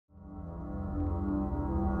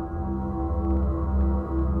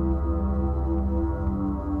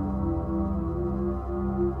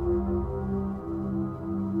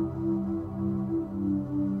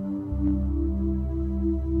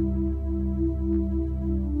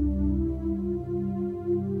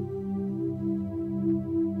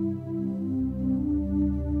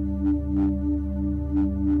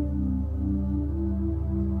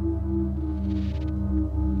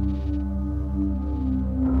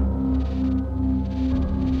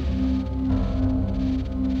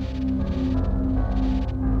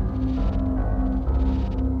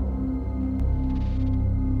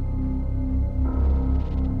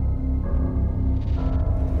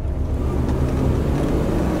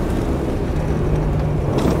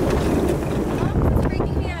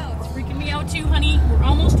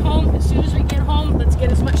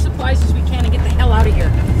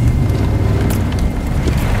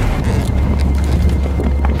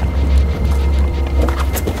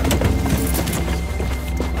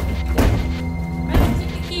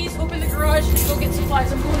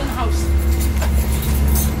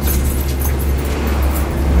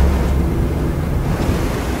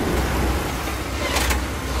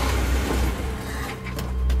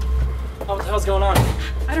hell's going on?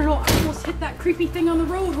 I don't know, I almost hit that creepy thing on the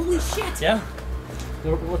road, holy shit! Yeah?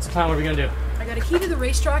 What's the plan? What are we gonna do? I got a key to the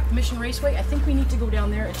racetrack, Mission Raceway. I think we need to go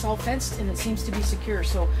down there. It's all fenced and it seems to be secure,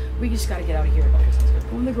 so we just gotta get out of here. Okay, sounds good.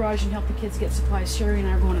 Go in the garage and help the kids get supplies. Sherry and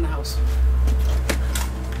I are going in the house.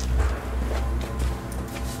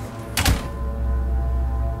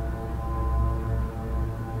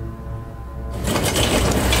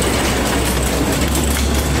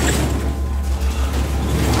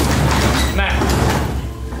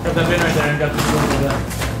 Grab that bin right there and grab the tools over there.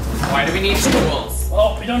 Why do we need tools?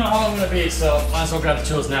 Well, we don't know how long I'm gonna be, so might as well grab the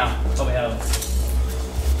tools now. That's all we have.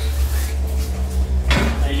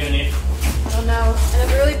 How you doing, Eve? I don't know. I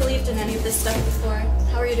never really believed in any of this stuff before.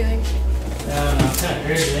 How are you doing? Yeah, no, I'm kind of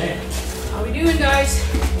weird today. How we doing, guys?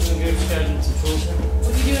 I'm gonna go grab some tools here.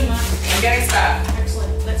 What are you doing, Matt? I'm getting stuff.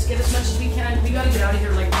 Excellent. Let's get as much as we can. We gotta get out of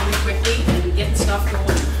here like really quickly and get stuff going.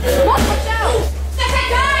 Come on, watch out!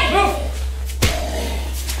 Guys! Move!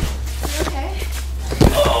 Okay.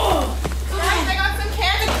 Oh! Guys, I got some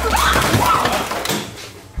candy.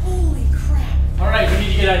 Holy crap. Alright, we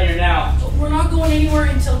need to get out of here now. We're not going anywhere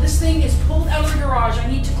until this thing is pulled out of the garage. I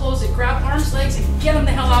need to close it. Grab arms, legs, and get them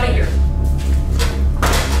the hell out of here.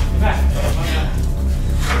 Come back.